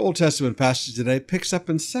Old Testament passage today picks up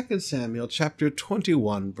in 2 Samuel chapter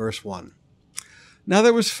 21, verse 1. Now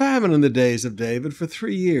there was famine in the days of David for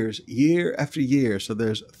 3 years, year after year. So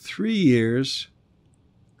there's 3 years.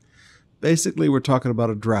 Basically, we're talking about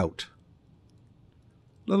a drought.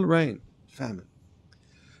 Little rain, famine.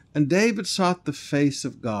 And David sought the face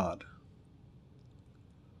of God.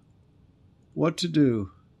 What to do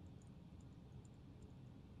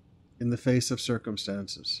in the face of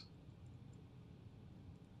circumstances.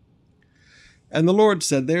 And the Lord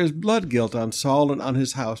said, there is blood guilt on Saul and on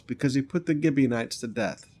his house because he put the Gibeonites to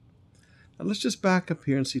death. Now let's just back up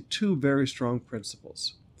here and see 2 very strong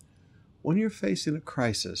principles. When you're facing a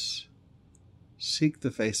crisis, seek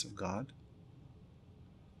the face of God.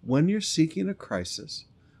 When you're seeking a crisis,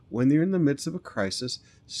 when you're in the midst of a crisis,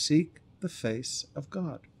 seek the face of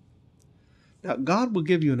God. Now, God will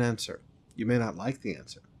give you an answer. You may not like the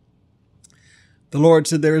answer. The Lord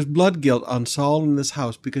said, there is blood guilt on Saul and his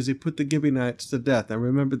house because he put the Gibeonites to death. Now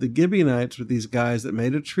remember, the Gibeonites were these guys that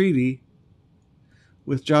made a treaty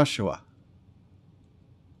with Joshua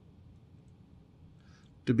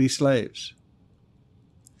to be slaves.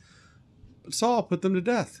 But Saul put them to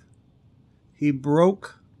death. He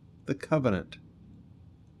broke the covenant.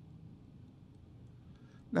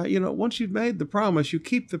 Now, once you've made the promise, you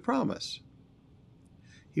keep the promise.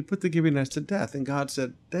 He put the Gibeonites to death, and God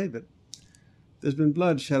said, David, there's been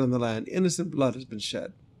blood shed on the land. Innocent blood has been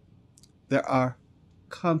shed. There are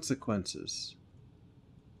consequences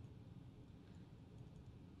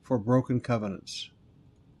for broken covenants.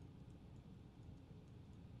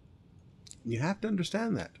 You have to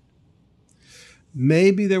understand that.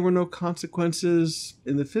 Maybe there were no consequences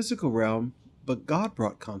in the physical realm, but God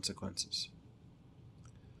brought consequences.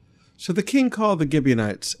 So the king called the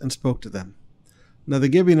Gibeonites and spoke to them. Now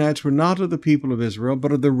the Gibeonites were not of the people of Israel,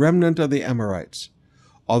 but of the remnant of the Amorites.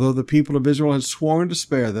 Although the people of Israel had sworn to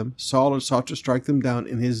spare them, Saul had sought to strike them down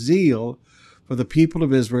in his zeal for the people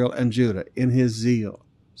of Israel and Judah. In his zeal.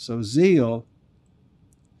 So zeal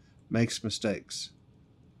makes mistakes.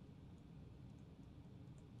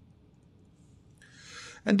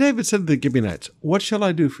 And David said to the Gibeonites, what shall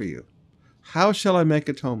I do for you? How shall I make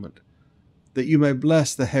atonement, that you may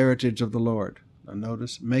bless the heritage of the Lord? Now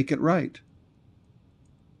notice, make it right.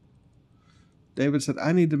 David said,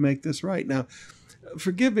 I need to make this right. Now,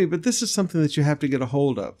 forgive me, but this is something that you have to get a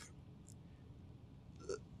hold of.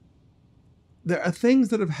 There are things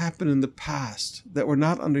that have happened in the past that were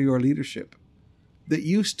not under your leadership that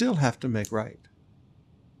you still have to make right.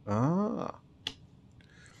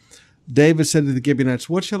 David said to the Gibeonites,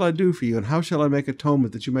 what shall I do for you, and how shall I make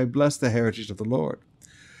atonement that you may bless the heritage of the Lord?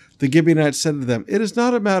 The Gibeonites said to them, it is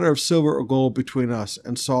not a matter of silver or gold between us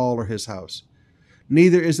and Saul or his house.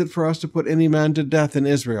 Neither is it for us to put any man to death in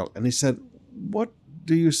Israel. And he said, what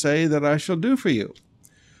do you say that I shall do for you?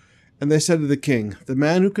 And they said to the king, the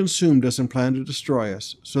man who consumed us and planned to destroy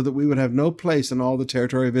us, so that we would have no place in all the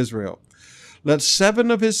territory of Israel. Let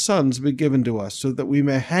 7 of his sons be given to us, so that we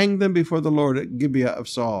may hang them before the Lord at Gibeah of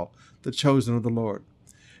Saul, the chosen of the Lord.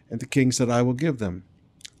 And the king said, I will give them.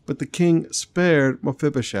 But the king spared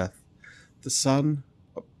Mephibosheth, the son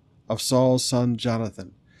of Saul's son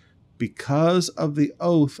Jonathan, because of the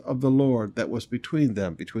oath of the Lord that was between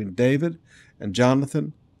them, between David and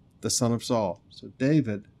Jonathan, the son of Saul. So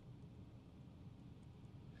David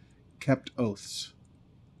kept oaths.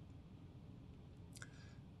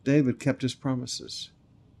 David kept his promises.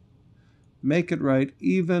 Make it right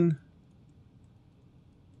even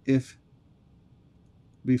if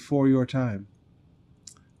before your time.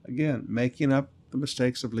 Again, making up the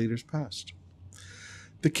mistakes of leaders past.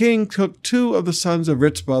 The king took 2 of the sons of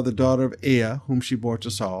Rizpah, the daughter of Aiah, whom she bore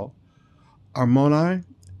to Saul, Armoni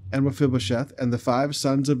and Mephibosheth, and the 5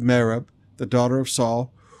 sons of Merab, the daughter of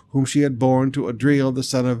Saul, whom she had borne to Adriel, the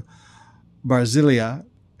son of Barzillai,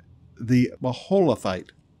 the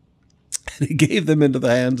Maholathite. And he gave them into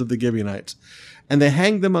the hands of the Gibeonites. And they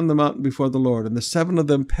hanged them on the mountain before the Lord, and the 7 of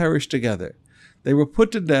them perished together. They were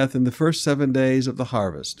put to death in the first 7 days of the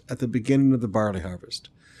harvest, at the beginning of the barley harvest.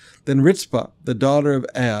 Then Rizpah, the daughter of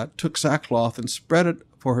Aiah, took sackcloth and spread it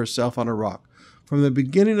for herself on a rock, from the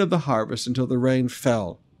beginning of the harvest until the rain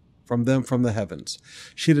fell from them from the heavens.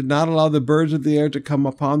 She did not allow the birds of the air to come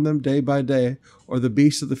upon them day by day, or the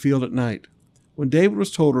beasts of the field at night. When David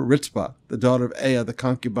was told what Rizpah, the daughter of Aiah, the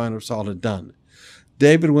concubine of Saul, had done,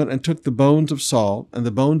 David went and took the bones of Saul and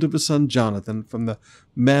the bones of his son Jonathan from the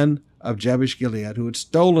men of Jabesh Gilead, who had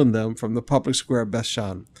stolen them from the public square of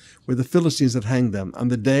Bethshan, where the Philistines had hanged them, on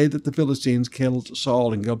the day that the Philistines killed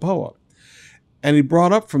Saul in Gilboa. And he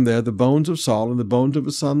brought up from there the bones of Saul and the bones of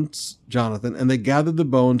his son Jonathan, and they gathered the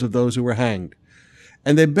bones of those who were hanged.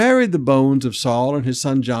 And they buried the bones of Saul and his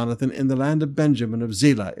son Jonathan in the land of Benjamin of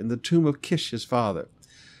Zelah, in the tomb of Kish his father.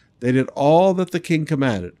 They did all that the king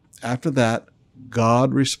commanded. After that,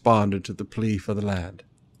 God responded to the plea for the land.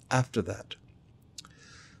 After that,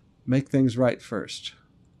 make things right first.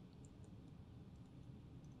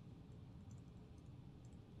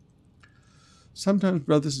 Sometimes,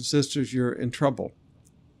 brothers and sisters, you're in trouble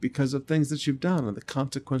because of things that you've done and the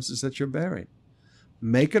consequences that you're bearing.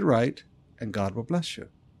 Make it right, and God will bless you.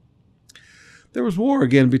 There was war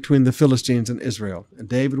again between the Philistines and Israel, and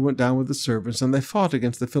David went down with the servants, and they fought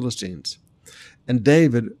against the Philistines. And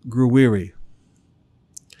David grew weary.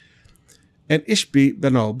 And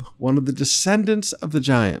Ishbi-benob, one of the descendants of the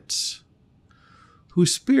giants,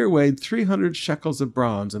 whose spear weighed 300 shekels of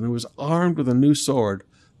bronze, and who was armed with a new sword,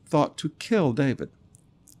 thought to kill David.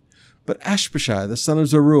 But Ashbashai, the son of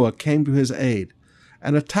Zeruiah, came to his aid,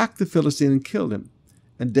 and attacked the Philistine and killed him.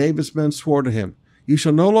 And David's men swore to him, "You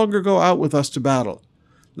shall no longer go out with us to battle,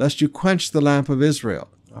 lest you quench the lamp of Israel."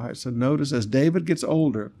 All right, so notice as David gets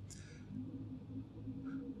older,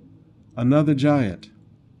 another giant,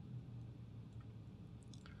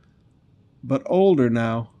 but older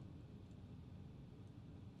now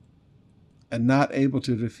and not able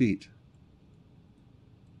to defeat.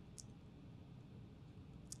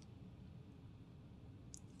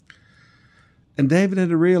 And David had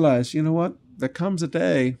to realize, you know what? There comes a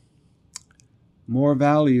day, more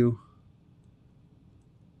value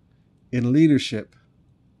in leadership.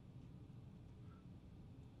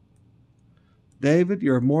 David,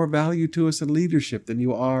 you're of more value to us in leadership than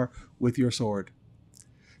you are with your sword.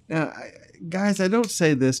 Now, guys, I don't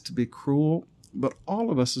say this to be cruel, but all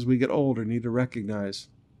of us as we get older need to recognize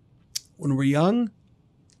when you're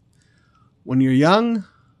young,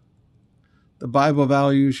 the Bible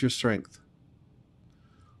values your strength.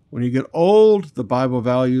 When you get old, the Bible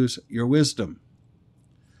values your wisdom.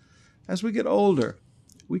 As we get older,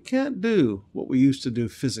 we can't do what we used to do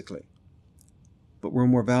physically, but we're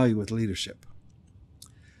more value with leadership.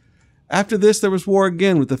 After this, there was war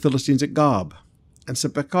again with the Philistines at Gob, and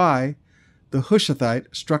Sibbecai, the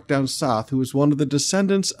Hushathite, struck down Sath, who was one of the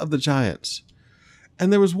descendants of the giants.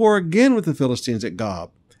 And there was war again with the Philistines at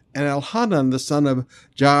Gob, and Elhanan, the son of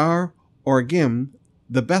Jair Orgim,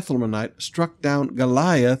 the Bethlehemite, struck down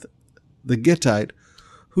Goliath, the Gittite,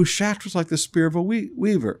 whose shaft was like the spear of a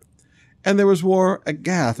weaver. And there was war at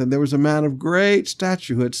Gath, and there was a man of great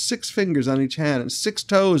stature who had 6 fingers on each hand and 6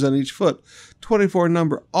 toes on each foot, 24 in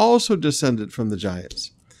number, also descended from the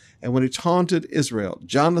giants. And when he taunted Israel,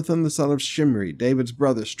 Jonathan the son of Shimri, David's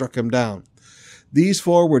brother, struck him down. These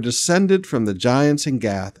 4 were descended from the giants in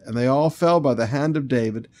Gath, and they all fell by the hand of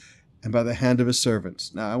David and by the hand of his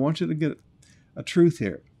servants. Now, I want you to get a truth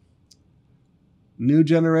here. New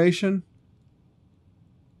generation,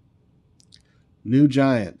 new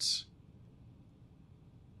giants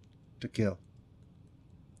to kill.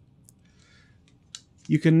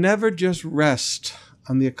 You can never just rest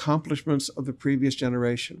on the accomplishments of the previous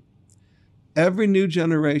generation. Every new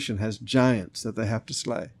generation has giants that they have to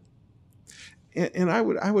slay. And I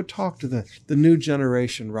would talk to the new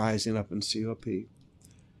generation rising up in COP.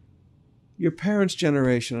 Your parents'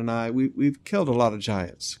 generation and I, we've killed a lot of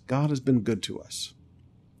giants. God has been good to us.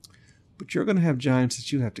 But you're going to have giants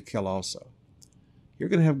that you have to kill also. You're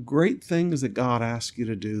going to have great things that God asks you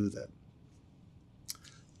to do that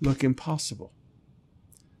look impossible.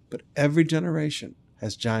 But every generation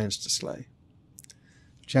has giants to slay.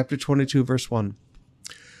 Chapter 22, verse 1.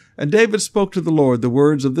 And David spoke to the Lord the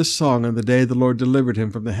words of this song on the day the Lord delivered him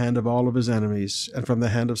from the hand of all of his enemies and from the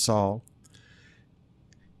hand of Saul.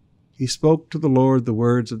 He spoke to the Lord the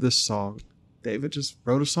words of this song. David just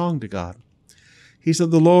wrote a song to God. He said,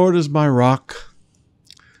 "The Lord is my rock,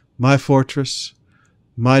 my fortress,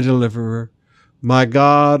 my deliverer, my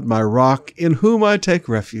God, my rock, in whom I take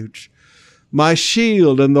refuge, my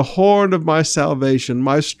shield and the horn of my salvation,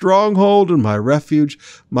 my stronghold and my refuge,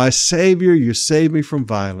 my Savior, you save me from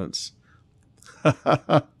violence."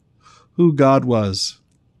 Who God was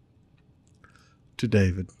to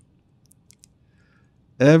David.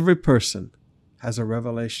 Every person has a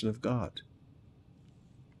revelation of God.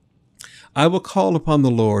 I will call upon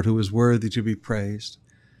the Lord, who is worthy to be praised,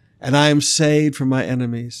 and I am saved from my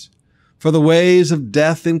enemies. For the ways of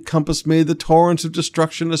death encompassed me, the torrents of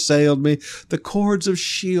destruction assailed me, the cords of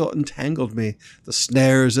Sheol entangled me, the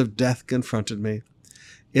snares of death confronted me.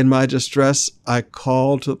 In my distress I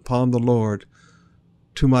called upon the Lord.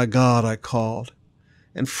 To my God I called,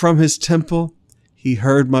 and from his temple he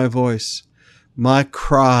heard my voice. My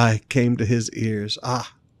cry came to his ears.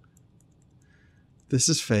 This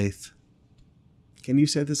is faith. Can you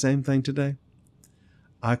say the same thing today?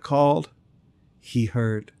 I called, He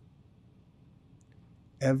heard.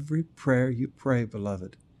 Every prayer you pray,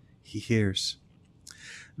 beloved, he hears.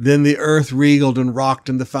 Then the earth reeled and rocked,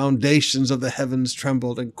 and the foundations of the heavens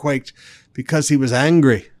trembled and quaked, because he was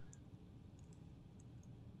angry.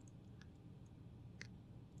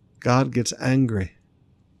 God gets angry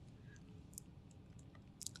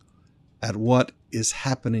at what is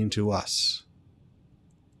happening to us.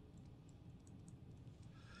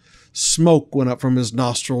 Smoke went up from his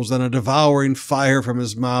nostrils, and a devouring fire from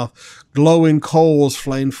his mouth. Glowing coals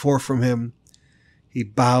flamed forth from him. He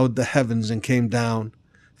bowed the heavens and came down.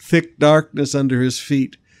 Thick darkness under his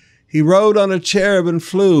feet. He rode on a cherub and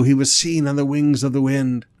flew. He was seen on the wings of the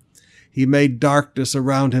wind. He made darkness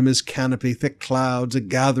around him his canopy, thick clouds, a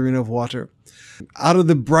gathering of water. Out of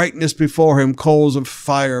the brightness before him, coals of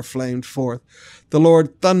fire flamed forth. The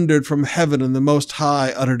Lord thundered from heaven, and the Most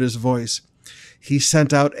High uttered his voice. He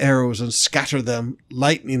sent out arrows and scattered them,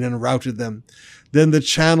 lightning and routed them. Then the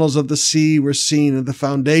channels of the sea were seen, and the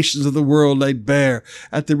foundations of the world laid bare,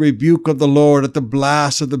 at the rebuke of the Lord, at the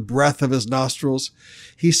blast of the breath of his nostrils.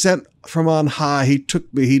 He sent from on high, he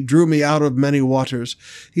took me, he drew me out of many waters.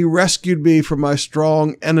 He rescued me from my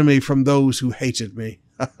strong enemy, from those who hated me.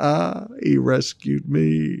 He rescued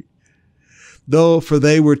me. For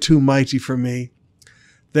they were too mighty for me.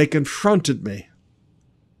 They confronted me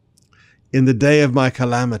in the day of my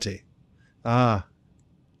calamity.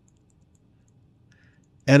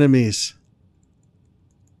 Enemies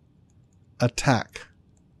attack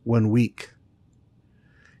when weak.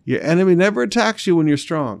 Your enemy never attacks you when you're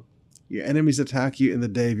strong. Your enemies attack you in the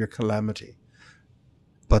day of your calamity.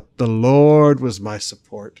 But the Lord was my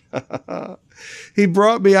support. He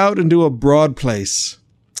brought me out into a broad place.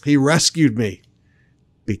 He rescued me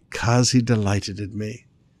because he delighted in me.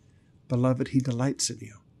 Beloved, he delights in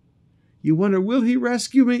you. You wonder, will he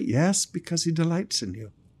rescue me? Yes, because he delights in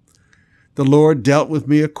you. The Lord dealt with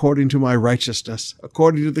me according to my righteousness.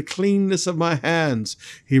 According to the cleanness of my hands,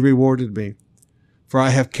 he rewarded me. For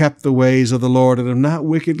I have kept the ways of the Lord, and am not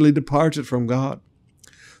wickedly departed from God.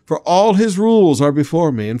 For all his rules are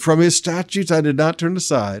before me, and from his statutes I did not turn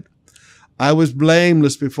aside. I was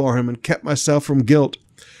blameless before him, and kept myself from guilt.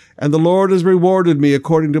 And the Lord has rewarded me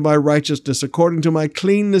according to my righteousness, according to my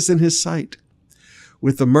cleanness in his sight.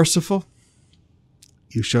 With the merciful,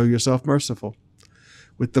 you show yourself merciful.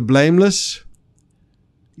 With the blameless,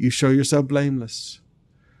 you show yourself blameless.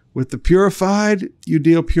 With the purified, you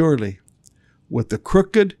deal purely. With the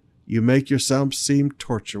crooked, you make yourself seem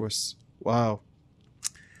tortuous. Wow.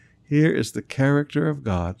 Here is the character of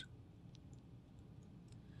God.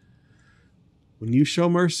 When you show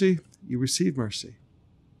mercy, you receive mercy.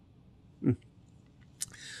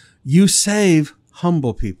 You save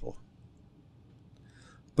humble people,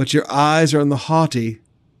 but your eyes are on the haughty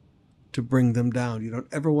to bring them down. You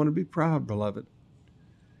don't ever want to be proud, beloved.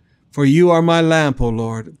 For you are my lamp, O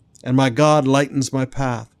Lord, and my God lightens my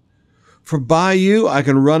path. For by you I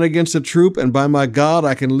can run against a troop, and by my God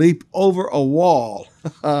I can leap over a wall.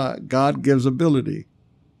 God gives ability.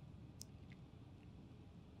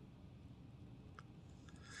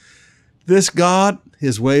 This God,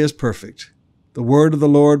 his way is perfect. The word of the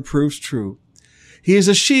Lord proves true. He is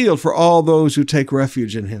a shield for all those who take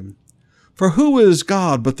refuge in him. For who is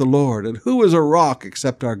God but the Lord, and who is a rock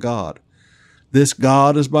except our God? This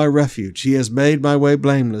God is my refuge. He has made my way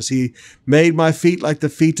blameless. He made my feet like the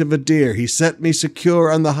feet of a deer. He set me secure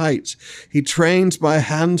on the heights. He trains my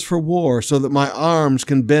hands for war, so that my arms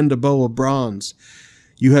can bend a bow of bronze.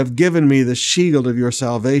 You have given me the shield of your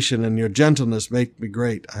salvation, and your gentleness made me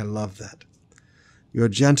great. I love that. Your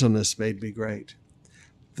gentleness made me great.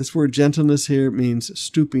 This word gentleness here means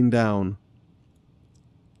stooping down.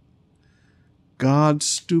 God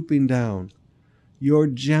stooping down. Your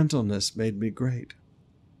gentleness made me great.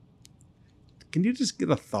 Can you just get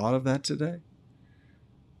a thought of that today?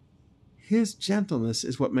 His gentleness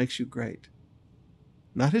is what makes you great.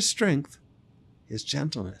 Not his strength, his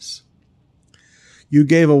gentleness. You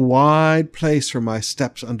gave a wide place for my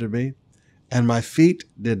steps under me, and my feet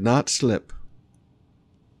did not slip.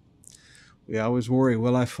 We always worry,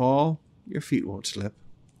 will I fall? Your feet won't slip.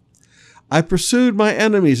 I pursued my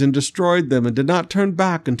enemies and destroyed them, and did not turn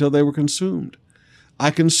back until they were consumed. I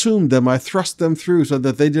consumed them, I thrust them through so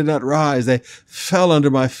that they did not rise. They fell under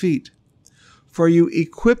my feet. For you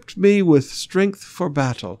equipped me with strength for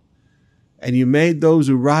battle, and you made those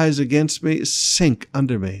who rise against me sink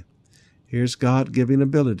under me. Here's God giving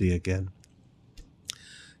ability again.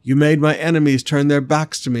 You made my enemies turn their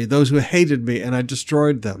backs to me, those who hated me, and I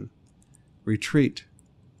destroyed them. Retreat.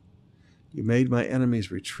 You made my enemies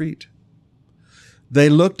retreat. They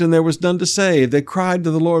looked, and there was none to save. They cried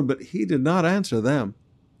to the Lord, but he did not answer them.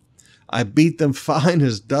 I beat them fine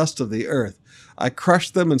as dust of the earth. I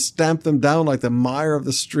crushed them and stamped them down like the mire of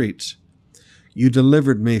the streets. You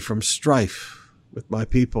delivered me from strife with my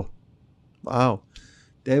people. Wow.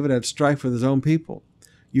 David had strife with his own people.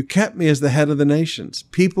 You kept me as the head of the nations.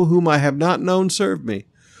 People whom I have not known served me.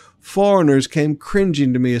 Foreigners came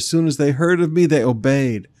cringing to me. As soon as they heard of me, they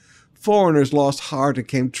obeyed. Foreigners lost heart and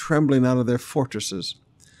came trembling out of their fortresses.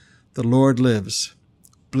 The Lord lives.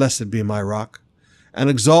 Blessed be my rock. And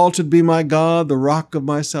exalted be my God, the rock of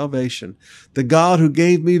my salvation, the God who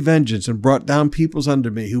gave me vengeance and brought down peoples under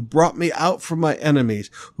me, who brought me out from my enemies,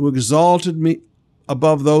 who exalted me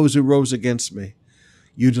above those who rose against me.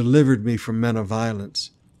 You delivered me from men of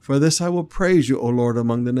violence. For this I will praise you, O Lord,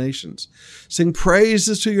 among the nations. Sing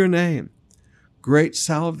praises to your name. Great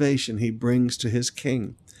salvation he brings to his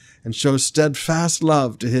king, and shows steadfast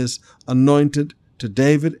love to his anointed, to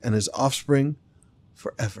David and his offspring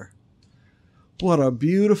forever. What a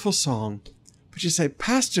beautiful song. But you say,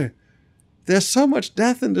 Pastor, there's so much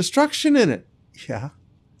death and destruction in it. Yeah,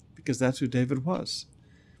 because that's who David was.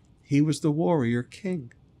 He was the warrior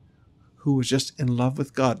king who was just in love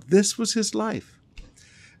with God. This was his life.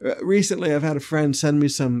 Recently, I've had a friend send me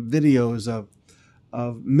some videos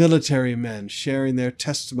of military men sharing their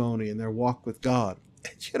testimony and their walk with God.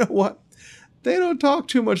 And you know what? They don't talk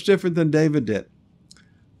too much different than David did.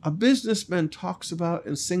 A businessman talks about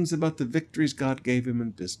and sings about the victories God gave him in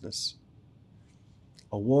business.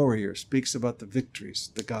 A warrior speaks about the victories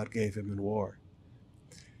that God gave him in war.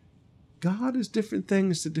 God is different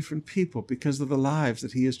things to different people because of the lives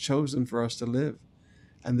that he has chosen for us to live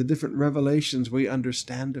and the different revelations we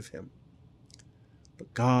understand of him.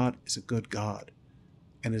 But God is a good God,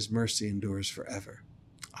 and his mercy endures forever.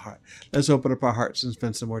 All right, let's open up our hearts and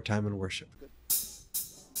spend some more time in worship.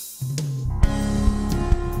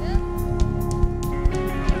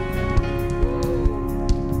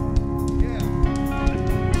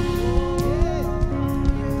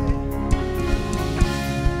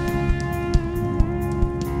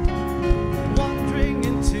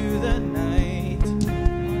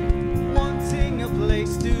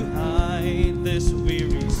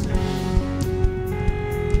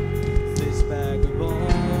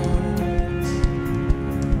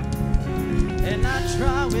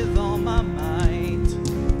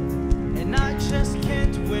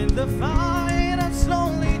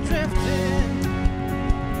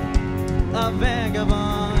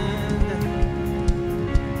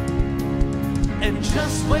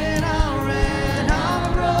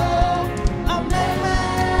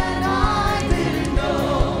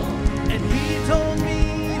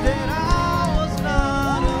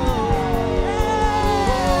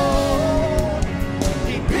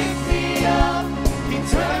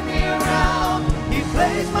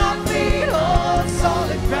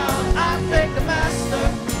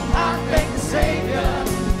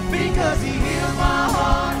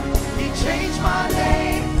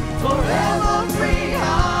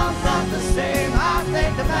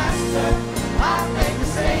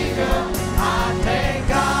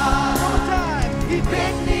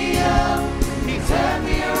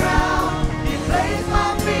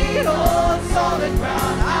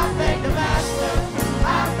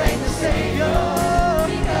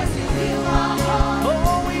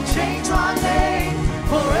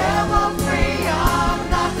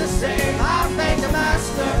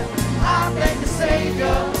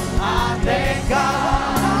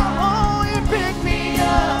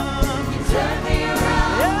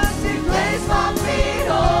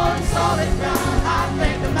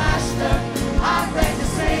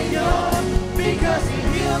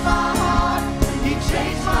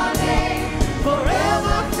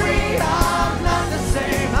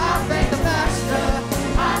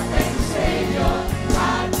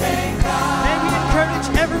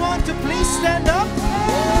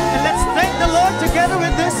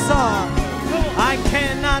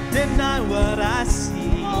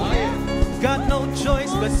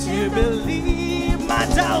 But to believe my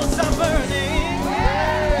doubts are burning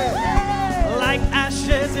like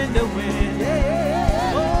ashes in the wind.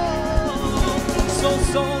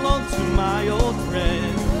 So long to my old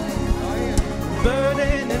friend.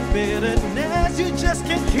 Burden and bitterness, you just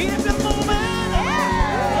can't keep it moving.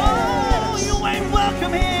 Oh, you ain't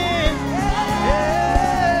welcome here.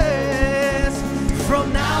 Yes.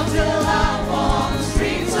 From now till I walk the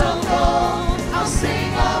streets of gold, I'll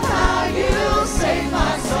sing of how you saved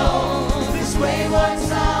my soul. This wayward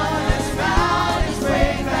son has found his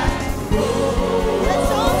way back.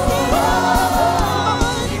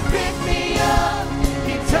 He picked me up,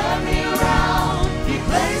 he turned me around, he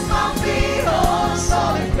placed my feet on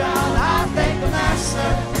solid ground. I thank the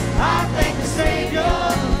Master, I thank the Savior,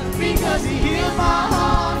 because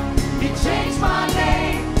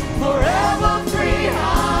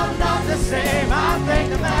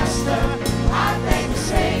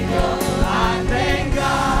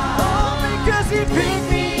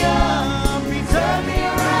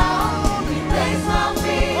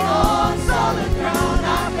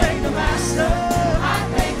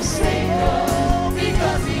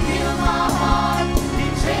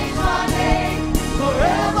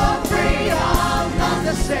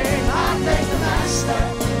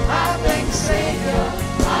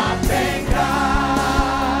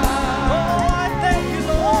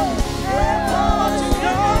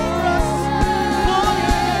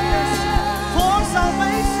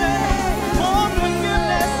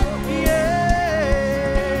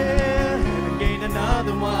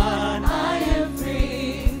another one. I am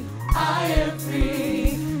free. I am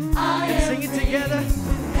free. I am free. Sing it together.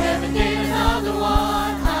 Heaven gave another one.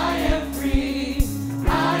 I am free.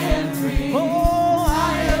 I am free. Oh,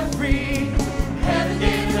 I am free. Heaven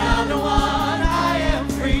gave another one. I am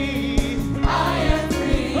free. I am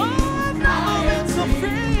free. Oh, I've never been so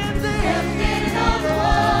free indeed. Heaven gave another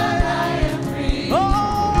one. I am free. Oh,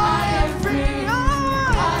 I am free. Oh,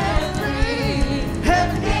 I am free.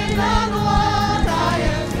 Heaven gave another one. I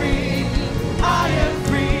am free. I am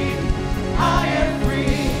free. I am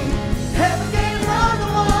free. Heaven gave another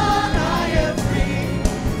one. I am free.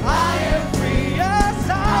 I am free. Yes,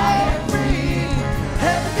 I am free.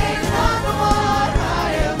 Heaven gave another one.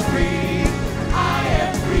 I am free. I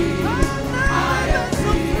am free. I am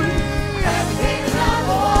free. Heaven gave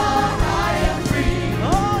another one. I am free.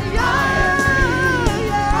 Oh, yeah.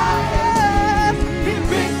 I am free. He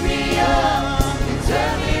picked me up. He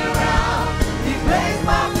turned me around. He placed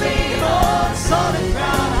my feet on solid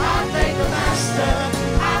ground. I thank the Master.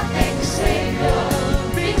 I thank the Savior.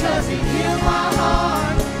 Because He healed my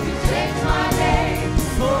heart. He changed my name.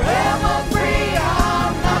 Forever free.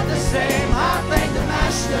 I'm not the same. I thank the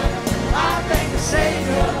Master. I thank the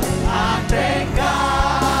Savior. I thank God.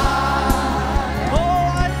 Oh,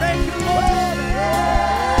 I thank you, Lord,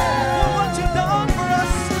 for what you've done for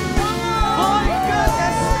us, for your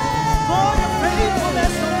goodness, for your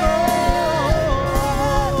faithfulness, Lord.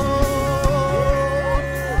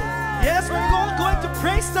 Yes, we're going to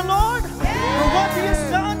praise the Lord for what He has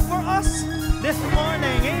done for us this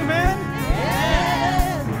morning. Amen.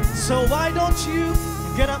 So why don't you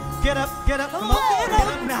get up, get up, get up. Come on, get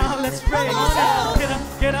up now, let's praise. Get up, get up,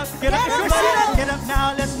 get up. If you're seated, get up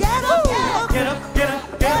now, let's get up, get up, get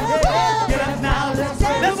up, get up. Get up now, let's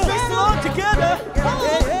praise. Let's praise the Lord together.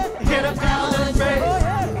 Get up now, let's praise.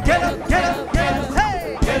 Get up, get up, get up.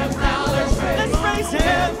 Hey, get up now, let's praise. Let's praise Him.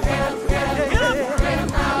 Get up, get up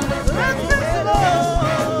now, let's praise the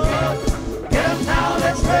Lord. Get up now,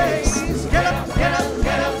 let's praise. Get up, get up,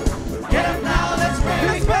 get up. Get up now, let's praise.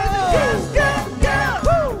 Let's praise Him. Get up, get up.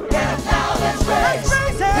 Get up now, let's praise. Let's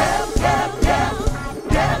praise Him. Get up, get up.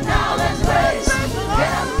 Get up now, let's praise.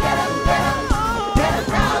 Get up, get up, get up. Get up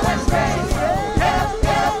now, let's praise. Get up,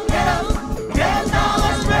 get up, get up. Get up now,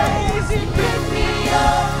 let's praise. He picked me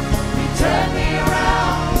up. He turned me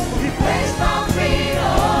around. He placed my feet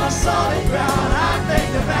on solid ground. I thank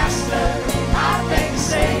the Master. I thank the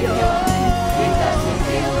Savior. Because He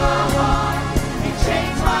healed my heart. He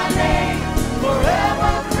changed my name.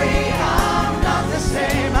 Forever free. I'm not the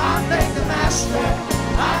same. I thank the Master.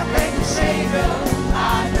 I thank the Savior.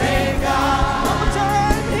 I thank God. One more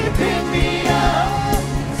time. He picked me up,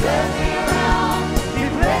 turned me around. He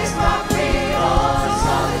placed my feet on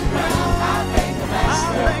solid ground. I thank the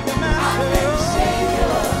Master. I thank the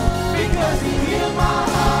Savior. Because He healed my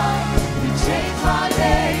heart. He changed my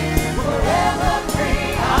name. Forever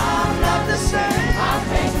free. I'm not the same. I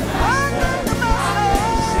thank the Master. I thank the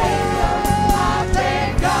Savior. I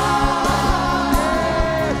thank God.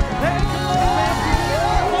 Thank you, Lord,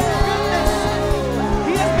 for your goodness.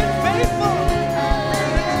 He has been faithful.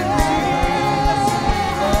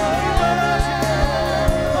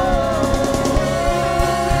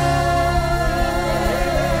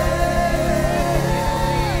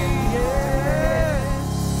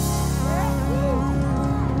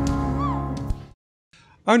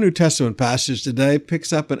 Our New Testament passage today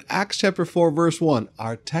picks up in Acts chapter 4, verse 1,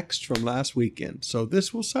 our text from last weekend. So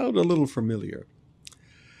this will sound a little familiar.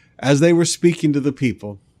 As they were speaking to the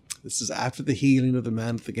people, this is after the healing of the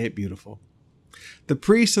man at the gate beautiful, the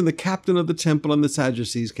priests and the captain of the temple and the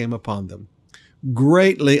Sadducees came upon them,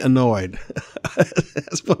 greatly annoyed.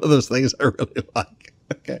 That's one of those things I really like.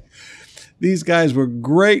 Okay. These guys were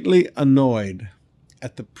greatly annoyed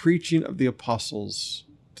at the preaching of the apostles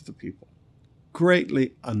to the people.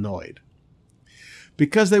 Greatly annoyed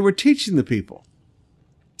because they were teaching the people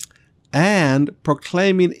and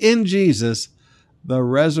proclaiming in Jesus the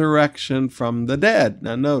resurrection from the dead.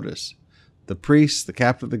 Now notice, the priests, the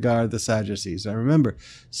captain of the guard, the Sadducees. Now remember,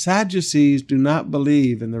 Sadducees do not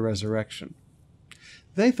believe in the resurrection.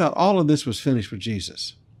 They thought all of this was finished with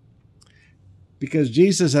Jesus. Because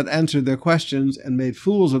Jesus had answered their questions and made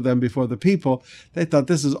fools of them before the people, they thought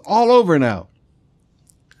this is all over now.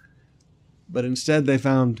 But instead they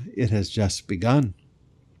found it has just begun.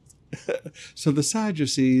 So the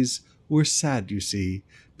Sadducees were sad, you see,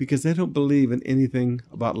 because they don't believe in anything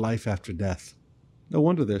about life after death. No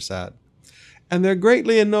wonder they're sad. And they're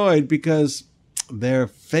greatly annoyed because their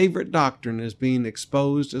favorite doctrine is being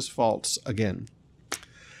exposed as false again.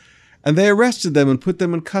 And they arrested them and put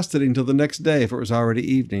them in custody until the next day, for it was already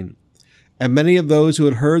evening. And many of those who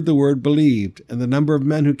had heard the word believed, and the number of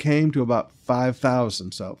men who came to about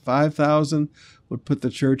 5,000. So 5,000 would put the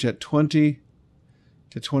church at 20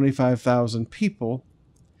 to 25,000 people.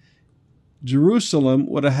 Jerusalem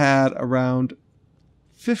would have had around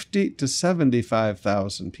 50 to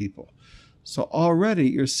 75,000 people. So already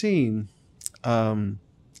you're seeing they're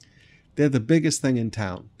the biggest thing in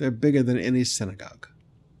town. They're bigger than any synagogue.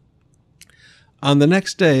 On the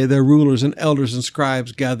next day, their rulers and elders and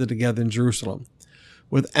scribes gathered together in Jerusalem,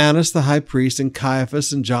 with Annas the high priest and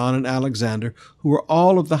Caiaphas and John and Alexander, who were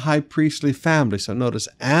all of the high priestly family. So notice,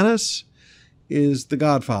 Annas is the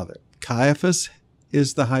godfather. Caiaphas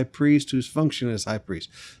is the high priest whose function is high priest.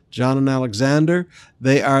 John and Alexander,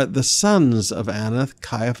 they are the sons of Annas.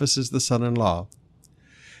 Caiaphas is the son-in-law.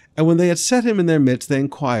 And when they had set him in their midst, they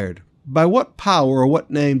inquired, "By what power or what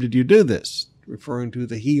name did you do this?" Referring to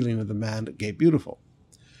the healing of the man that gave beautiful.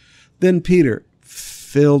 Then Peter,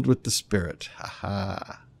 filled with the Spirit,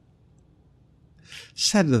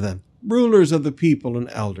 said to them, "Rulers of the people and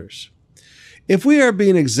elders, if we are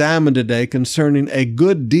being examined today concerning a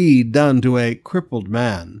good deed done to a crippled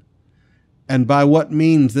man, and by what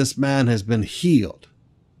means this man has been healed."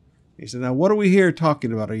 He said, now what are we here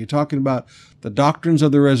talking about? Are you talking about the doctrines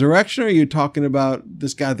of the resurrection, or are you talking about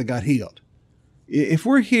this guy that got healed? If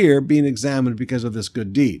we're here being examined because of this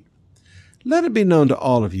good deed, let it be known to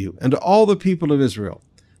all of you and to all the people of Israel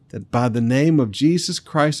that by the name of Jesus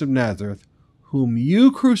Christ of Nazareth, whom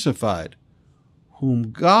you crucified,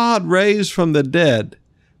 whom God raised from the dead,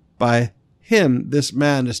 by him this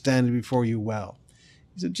man is standing before you well.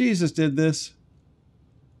 He said, Jesus did this.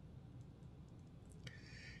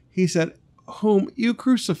 He said, whom you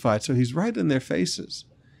crucified. So he's right in their faces.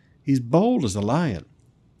 He's bold as a lion.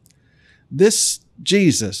 This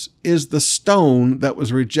Jesus is the stone that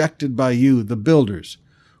was rejected by you, the builders,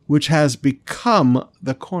 which has become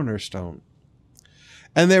the cornerstone.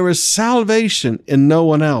 And there is salvation in no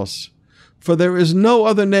one else, for there is no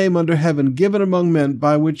other name under heaven given among men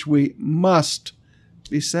by which we must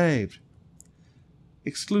be saved.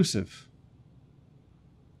 Exclusive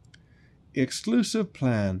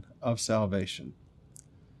plan of salvation.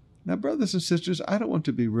 Now, brothers and sisters, I don't want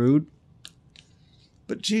to be rude,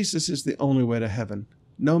 but Jesus is the only way to heaven.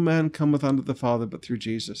 No man cometh unto the Father but through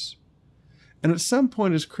Jesus. And at some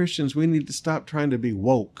point as Christians, we need to stop trying to be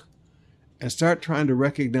woke and start trying to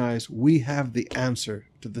recognize we have the answer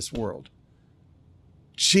to this world.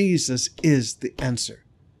 Jesus is the answer.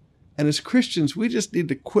 And as Christians, we just need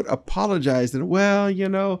to quit apologizing. Well,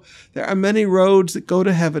 there are many roads that go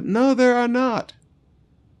to heaven. No, there are not.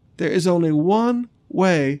 There is only one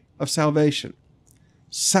way of salvation.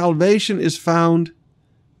 Salvation is found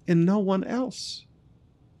in no one else.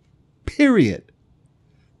 Period.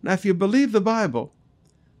 Now, if you believe the Bible,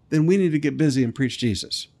 then we need to get busy and preach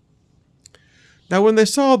Jesus. Now, when they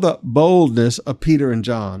saw the boldness of Peter and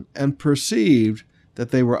John and perceived that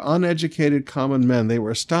they were uneducated common men, they were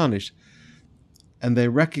astonished, and they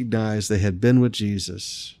recognized they had been with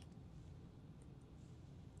Jesus.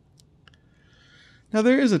 Now,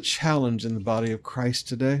 there is a challenge in the body of Christ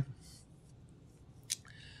today.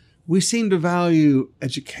 We seem to value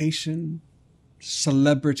education,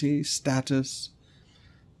 celebrity, status,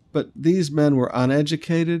 but these men were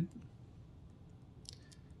uneducated,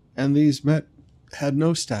 and these men had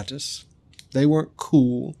no status. They weren't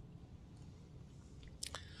cool,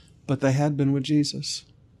 but they had been with Jesus.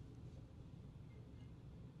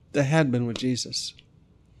 They had been with Jesus.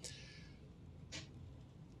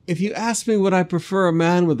 If you ask me, would I prefer a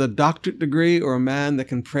man with a doctorate degree or a man that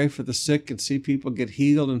can pray for the sick and see people get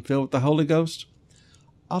healed and filled with the Holy Ghost?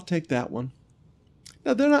 I'll take that one.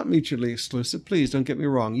 Now, they're not mutually exclusive. Please don't get me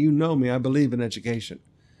wrong. You know me. I believe in education.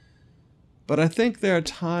 But I think there are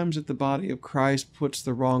times that the body of Christ puts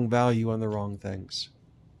the wrong value on the wrong things.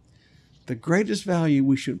 The greatest value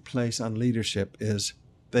we should place on leadership is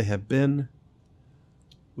they have been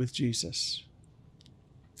with Jesus.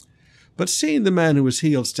 But seeing the man who was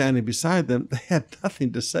healed standing beside them, they had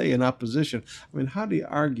nothing to say in opposition. I mean, how do you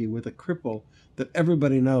argue with a cripple that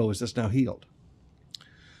everybody knows is now healed?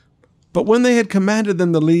 But when they had commanded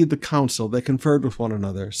them to leave the council, they conferred with one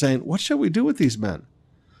another, saying, what shall we do with these men?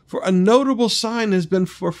 For a notable sign has been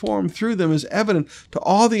performed through them, is evident to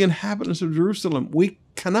all the inhabitants of Jerusalem. We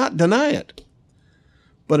cannot deny it.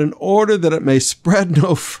 But in order that it may spread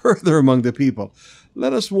no further among the people,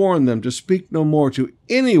 let us warn them to speak no more to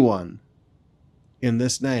anyone in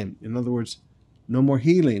this name. In other words, no more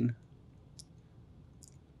healing,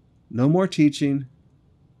 no more teaching,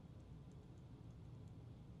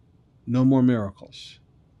 no more miracles.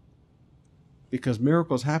 Because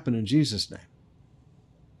miracles happen in Jesus' name.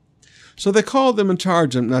 So they called them and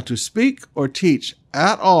charged them not to speak or teach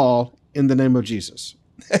at all in the name of Jesus.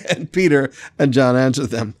 And Peter and John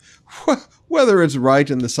answered them, whether it's right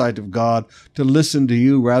in the sight of God to listen to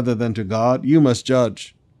you rather than to God, you must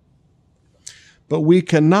judge. But we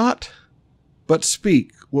cannot but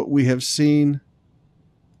speak what we have seen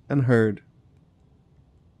and heard.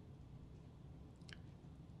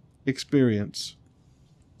 Experience.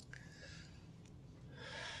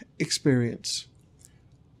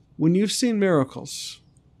 When you've seen miracles,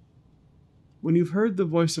 when you've heard the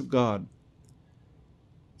voice of God,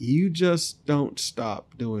 you just don't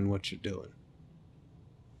stop doing what you're doing.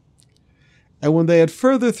 And when they had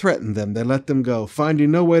further threatened them, they let them go,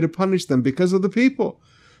 finding no way to punish them because of the people,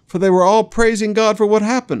 for they were all praising God for what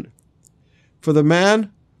happened. For the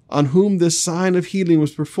man on whom this sign of healing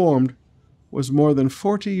was performed was more than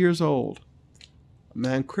 40 years old. A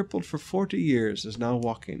man crippled for 40 years is now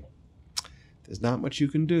walking. There's not much you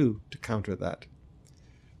can do to counter that.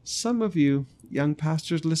 Some of you, young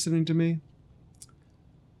pastors listening to me,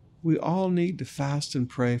 we all need to fast and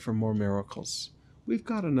pray for more miracles. We've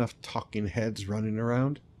got enough talking heads running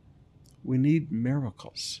around. We need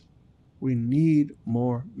miracles. We need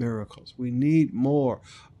more miracles. We need more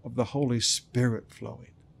of the Holy Spirit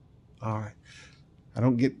flowing. All right. I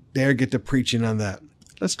don't dare get to preaching on that.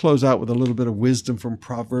 Let's close out with a little bit of wisdom from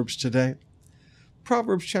Proverbs today.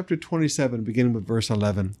 Proverbs chapter 27, beginning with verse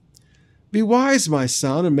 11. Be wise, my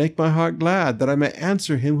son, and make my heart glad, that I may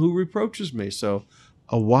answer him who reproaches me. So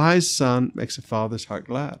a wise son makes a father's heart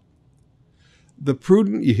glad. The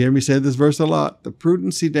prudent, you hear me say this verse a lot, the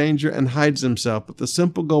prudent see danger and hides himself, but the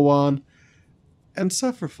simple go on and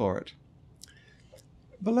suffer for it.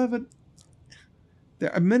 Beloved,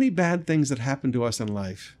 there are many bad things that happen to us in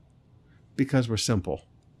life because we're simple,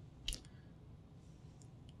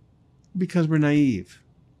 because we're naive,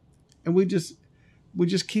 and we just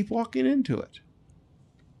keep walking into it.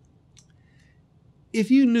 If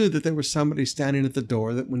you knew that there was somebody standing at the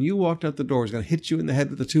door that when you walked out the door was going to hit you in the head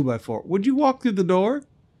with a 2x4, would you walk through the door?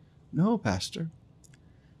 No, Pastor.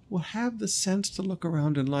 Well, have the sense to look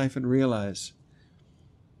around in life and realize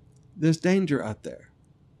there's danger out there.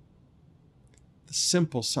 The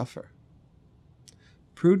simple suffer.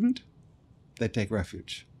 Prudent, they take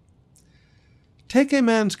refuge. Take a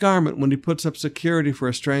man's garment when he puts up security for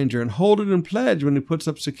a stranger, and hold it in pledge when he puts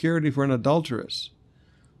up security for an adulteress.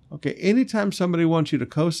 Okay, anytime somebody wants you to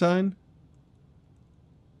co-sign,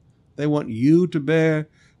 they want you to bear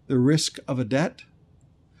the risk of a debt.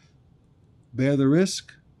 Bear the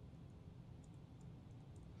risk.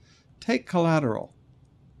 Take collateral.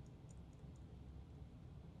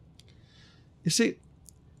 You see,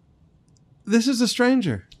 this is a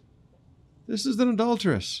stranger. This is an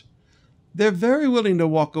adulteress. They're very willing to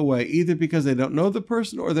walk away, either because they don't know the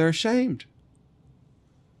person or they're ashamed.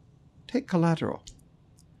 Take collateral.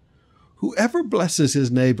 Whoever blesses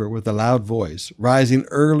his neighbor with a loud voice, rising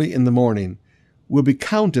early in the morning, will be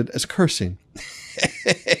counted as cursing.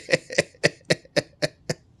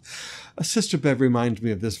 Sister Bev reminds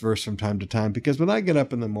me of this verse from time to time, because when I get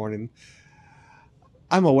up in the morning,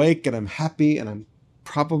 I'm awake and I'm happy and I'm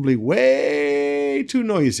probably way too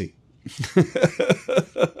noisy.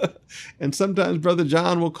 And sometimes Brother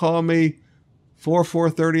John will call me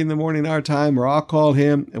 4:30 in the morning our time, or I'll call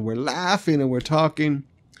him, and we're laughing and we're talking.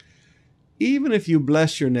 Even if you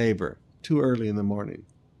bless your neighbor too early in the morning,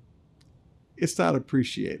 it's not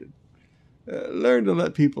appreciated. Learn to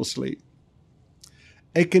let people sleep.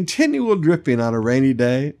 A continual dripping on a rainy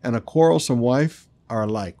day and a quarrelsome wife are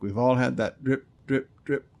alike. We've all had that drip, drip,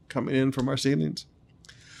 drip coming in from our ceilings.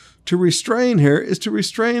 To restrain her is to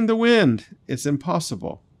restrain the wind. It's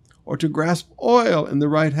impossible. Or to grasp oil in the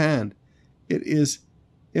right hand. It is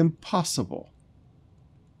impossible.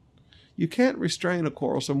 You can't restrain a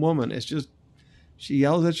quarrelsome woman. It's just, she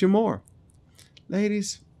yells at you more.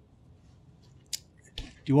 Ladies, do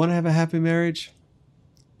you want to have a happy marriage?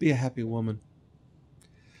 Be a happy woman.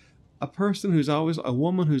 A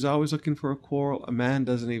woman who's always looking for a quarrel, a man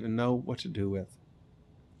doesn't even know what to do with.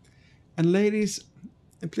 And ladies,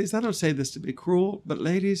 and please, I don't say this to be cruel, but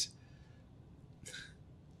ladies,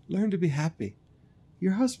 learn to be happy.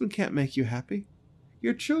 Your husband can't make you happy.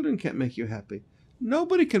 Your children can't make you happy.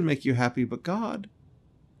 Nobody can make you happy but God.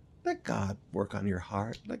 Let God work on your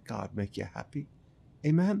heart. Let God make you happy.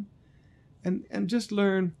 Amen? And just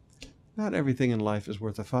learn, not everything in life is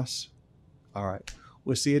worth a fuss. All right.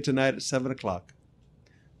 We'll see you tonight at 7 o'clock.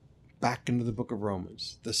 Back into the book of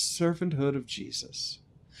Romans. The servanthood of Jesus.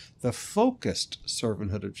 The focused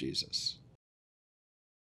servanthood of Jesus.